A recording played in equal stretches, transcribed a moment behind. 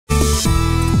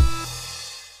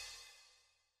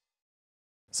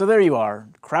So there you are,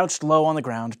 crouched low on the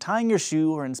ground, tying your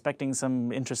shoe or inspecting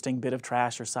some interesting bit of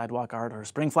trash or sidewalk art or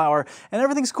spring flower, and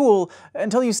everything's cool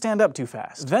until you stand up too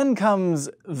fast. Then comes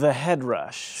the head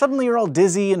rush. Suddenly you're all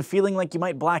dizzy and feeling like you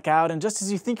might black out, and just as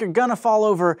you think you're gonna fall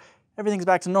over, everything's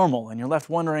back to normal, and you're left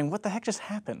wondering, what the heck just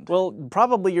happened? Well,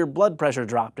 probably your blood pressure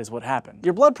dropped is what happened.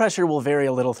 Your blood pressure will vary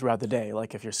a little throughout the day,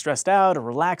 like if you're stressed out or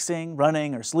relaxing,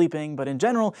 running, or sleeping, but in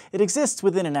general, it exists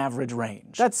within an average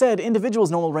range. That said, individuals'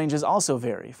 normal ranges also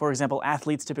vary. For example,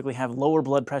 athletes typically have lower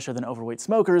blood pressure than overweight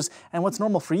smokers, and what's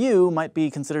normal for you might be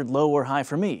considered low or high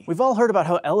for me. We've all heard about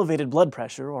how elevated blood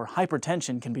pressure, or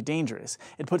hypertension, can be dangerous.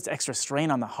 It puts extra strain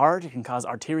on the heart, it can cause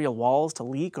arterial walls to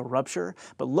leak or rupture,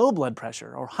 but low blood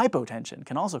pressure, or hypotension,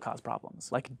 can also cause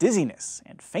problems, like dizziness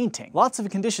and fainting. Lots of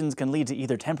conditions can lead to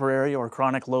either temporary or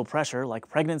chronic low pressure, like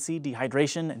pregnancy,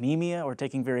 dehydration, anemia, or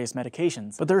taking various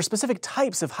medications. But there are specific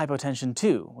types of hypotension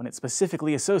too, when it's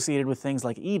specifically associated with things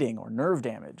like eating or nerve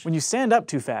damage. When you stand up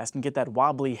too fast and get that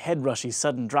wobbly, head-rushy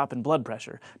sudden drop in blood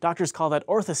pressure, doctors call that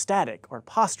orthostatic or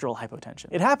postural hypotension.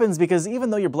 It happens because even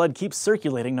though your blood keeps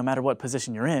circulating no matter what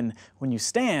position you're in, when you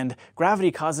stand,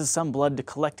 gravity causes some blood to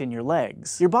collect in your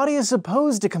legs. Your body is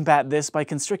supposed to combat this by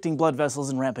constricting blood vessels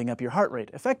and ramping up your heart rate,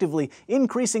 effectively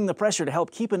increasing the pressure to help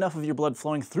keep enough of your blood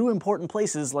flowing through important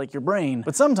places like your brain.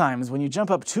 But sometimes, when you jump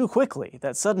up too quickly,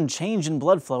 that sudden change in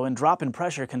blood flow and drop in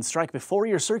pressure can strike before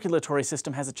your circulatory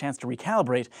system has a chance to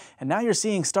recalibrate, and now you're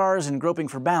seeing stars and groping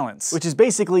for balance, which is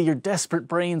basically your desperate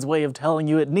brain's way of telling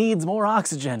you it needs more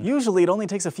oxygen. Usually it only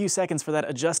takes a few seconds for that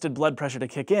adjusted blood pressure to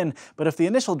kick in, but if the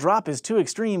initial drop is too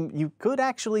extreme, you could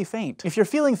actually faint. If you're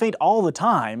feeling faint all the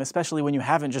time, especially when you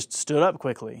haven't just stood up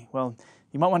quickly, well,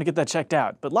 you might want to get that checked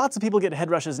out, but lots of people get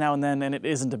head rushes now and then, and it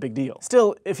isn't a big deal.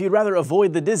 Still, if you'd rather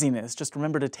avoid the dizziness, just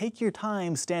remember to take your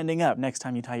time standing up next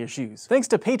time you tie your shoes. Thanks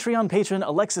to Patreon patron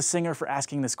Alexis Singer for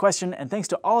asking this question, and thanks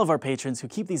to all of our patrons who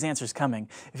keep these answers coming.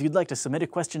 If you'd like to submit a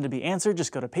question to be answered,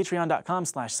 just go to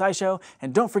patreon.com/scishow,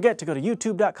 and don't forget to go to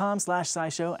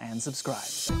youtube.com/scishow and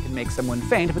subscribe. It can make someone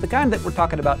faint, but the kind that we're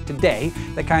talking about today,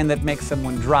 the kind that makes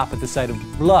someone drop at the sight of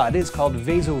blood, is called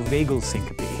vasovagal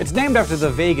syncope. It's named after the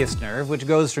vagus nerve, which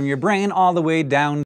goes from your brain all the way down